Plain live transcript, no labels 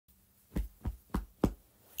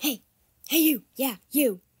Hey you! Yeah,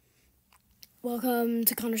 you! Welcome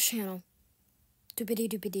to Connor's channel.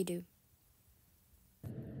 Doopity-doopity-doo.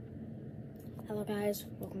 Hello guys,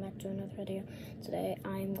 welcome back to another video. Today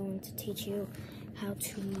I'm going to teach you how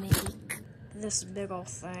to make this big ol'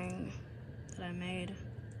 thing that I made.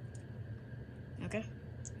 Okay?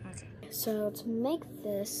 Okay. So to make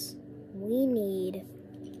this, we need...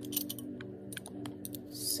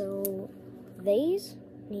 So these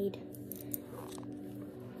need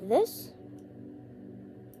this.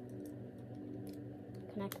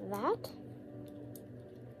 Connect that,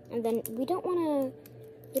 and then we don't want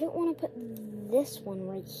to put this one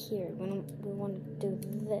right here. We want to do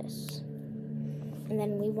this, and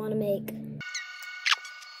then we want to make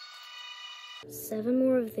 7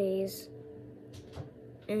 more of these,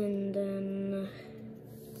 and then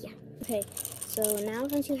yeah. Okay, so now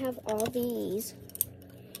since you have all these,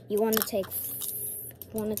 you want to take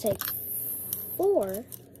 4,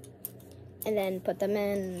 and then put them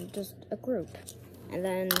in just a group. And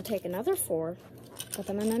then take another 4, put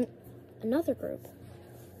them in another group.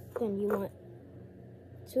 Then you want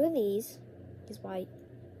 2 of these white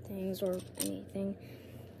things or anything.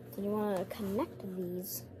 And you want to connect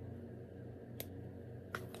these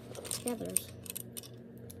together.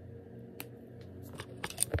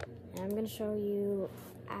 And I'm going to show you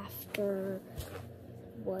after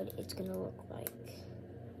what it's going to look like.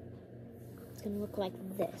 It's going to look like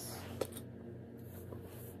this.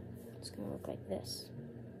 It's going to look like this.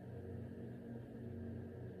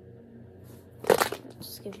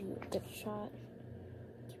 Just give you a good shot.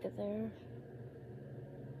 Keep it there.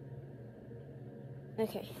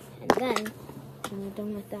 Okay, and then when you're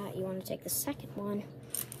done with that, you want to take the second one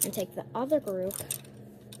and take the other group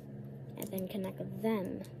and then connect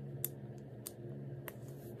them.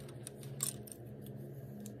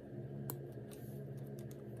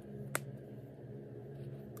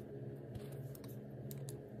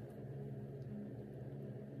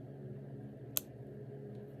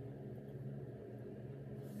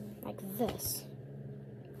 Like this.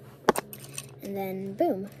 And then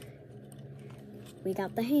boom, we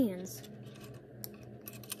got the hands.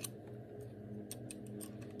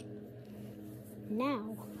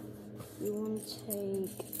 Now you want to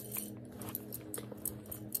take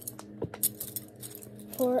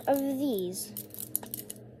 4 of these.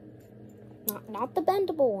 Not the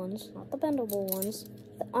bendable ones, not the bendable ones,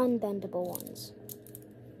 the unbendable ones.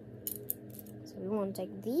 So we want to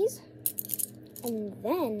take these. And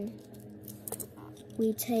then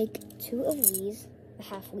we take 2 of these, the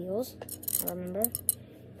half wheels, I remember.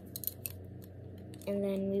 And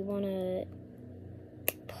then we want to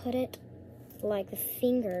put it like the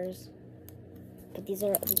fingers, but these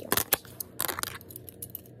are the arms.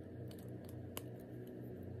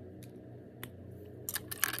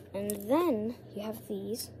 And then you have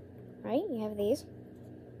these, right? You have these.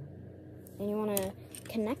 And you want to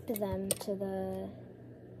connect them to the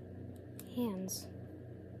hands.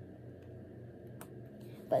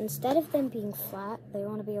 But instead of them being flat, they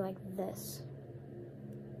want to be like this.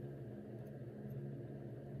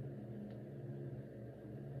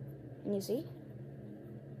 And you see?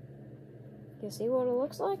 You see what it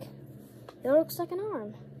looks like? It looks like an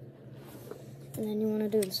arm. And then you want to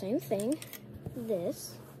do the same thing.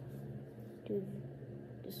 This.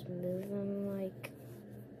 Just move them like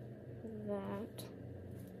that.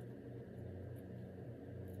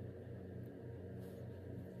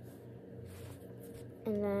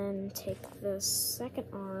 And then take the second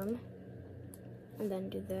arm and then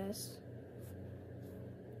do this.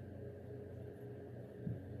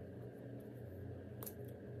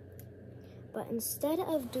 But instead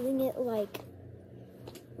of doing it like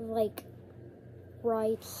right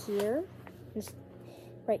here, put it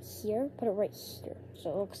right here. So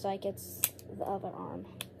it looks like it's the other arm.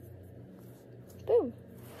 Boom.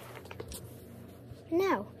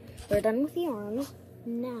 Now, we're done with the arms.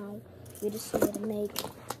 Now, we just need to make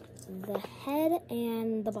the head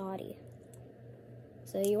and the body.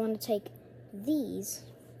 So you want to take these.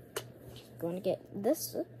 You want to get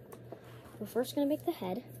this. We're first going to make the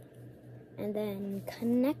head. And then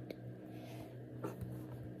connect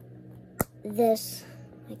this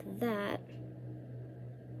like that.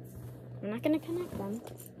 We're not going to connect them.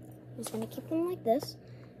 I'm just going to keep them like this.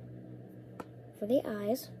 For the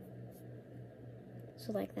eyes.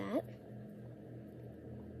 So like that.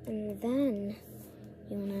 And then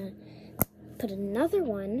you want to put another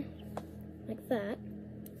one like that.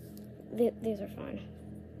 These are fine.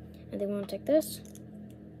 And then we want to take this.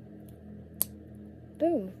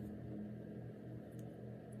 Boom.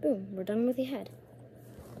 Boom. We're done with the head.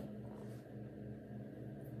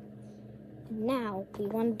 Now we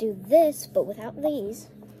want to do this, but without these.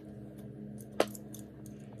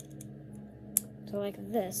 So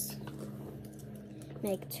like this.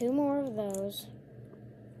 Make 2 more of those.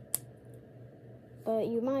 But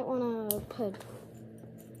you might want to put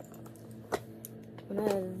one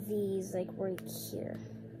of these like right here.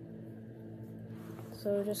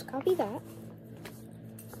 So just copy that.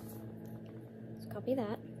 Just copy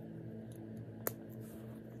that.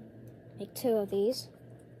 Make 2 of these.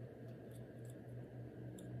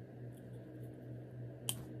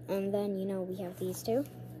 And then, you know, we have these 2.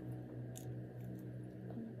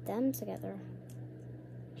 Put them together.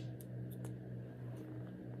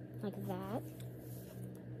 Like that.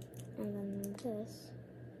 And then this.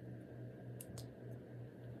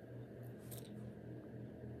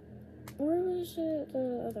 Where was it,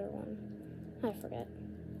 the other one? I forget.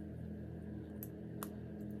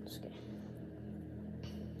 Just kidding.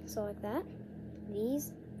 So like that.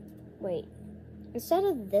 These, wait. Instead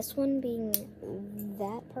of this one being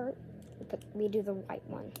that part, we do the white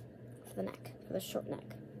one for the neck, for the short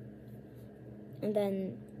neck. And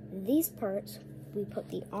then these parts, we put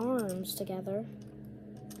the arms together.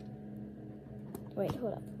 Wait,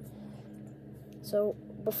 hold up. So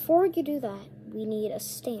before you do that, we need a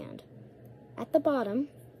stand. At the bottom,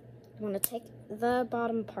 you want to take the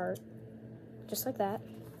bottom part, just like that.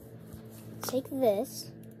 Take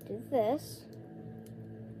this, do this,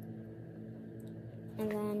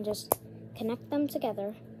 and then just connect them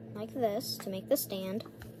together like this to make the stand,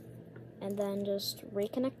 and then just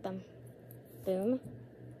reconnect them. Boom.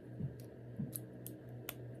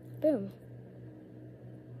 Boom.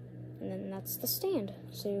 And then that's the stand,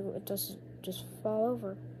 so it doesn't just fall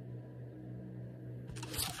over.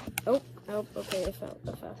 Oh, okay, it fell.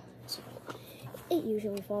 It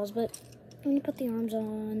usually falls, but when you put the arms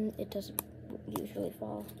on, it doesn't usually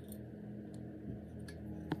fall.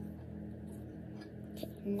 Okay,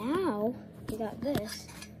 now we got this.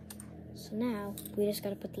 So now we just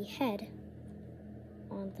gotta put the head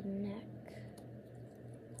on the neck.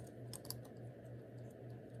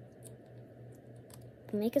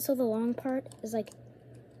 Make it so the long part is like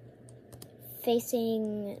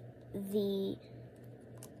facing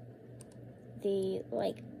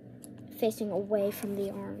facing away from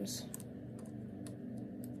the arms.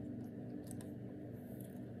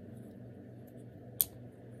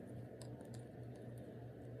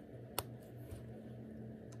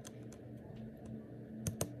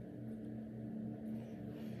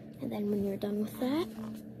 And then when you're done with that,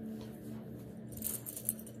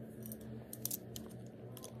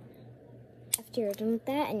 after you're done with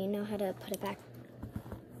that and you know how to put it back,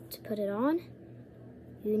 to put it on,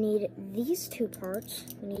 you need these 2 parts.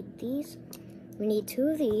 We need these. We need 2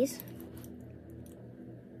 of these.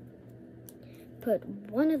 Put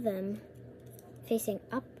one of them facing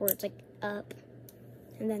upwards, like up,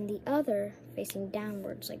 and then the other facing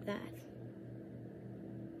downwards, like that.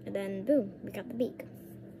 And then, boom, we got the beak.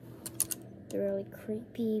 The really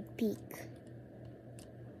creepy beak.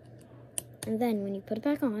 And then when you put it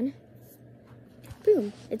back on,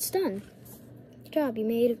 boom, it's done. Good job, you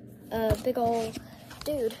made a big ol'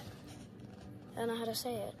 dude. I don't know how to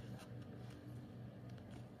say it.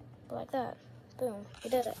 But like that. Boom, you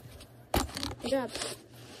did it. Good job.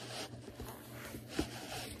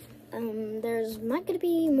 There's not gonna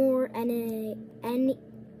be more KNEX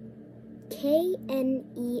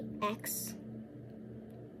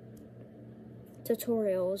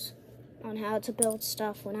tutorials on how to build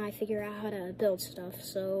stuff when I figure out how to build stuff.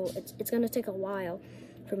 So it's gonna take a while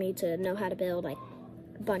for me to know how to build like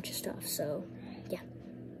a bunch of stuff. So yeah,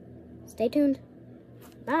 stay tuned.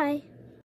 Bye.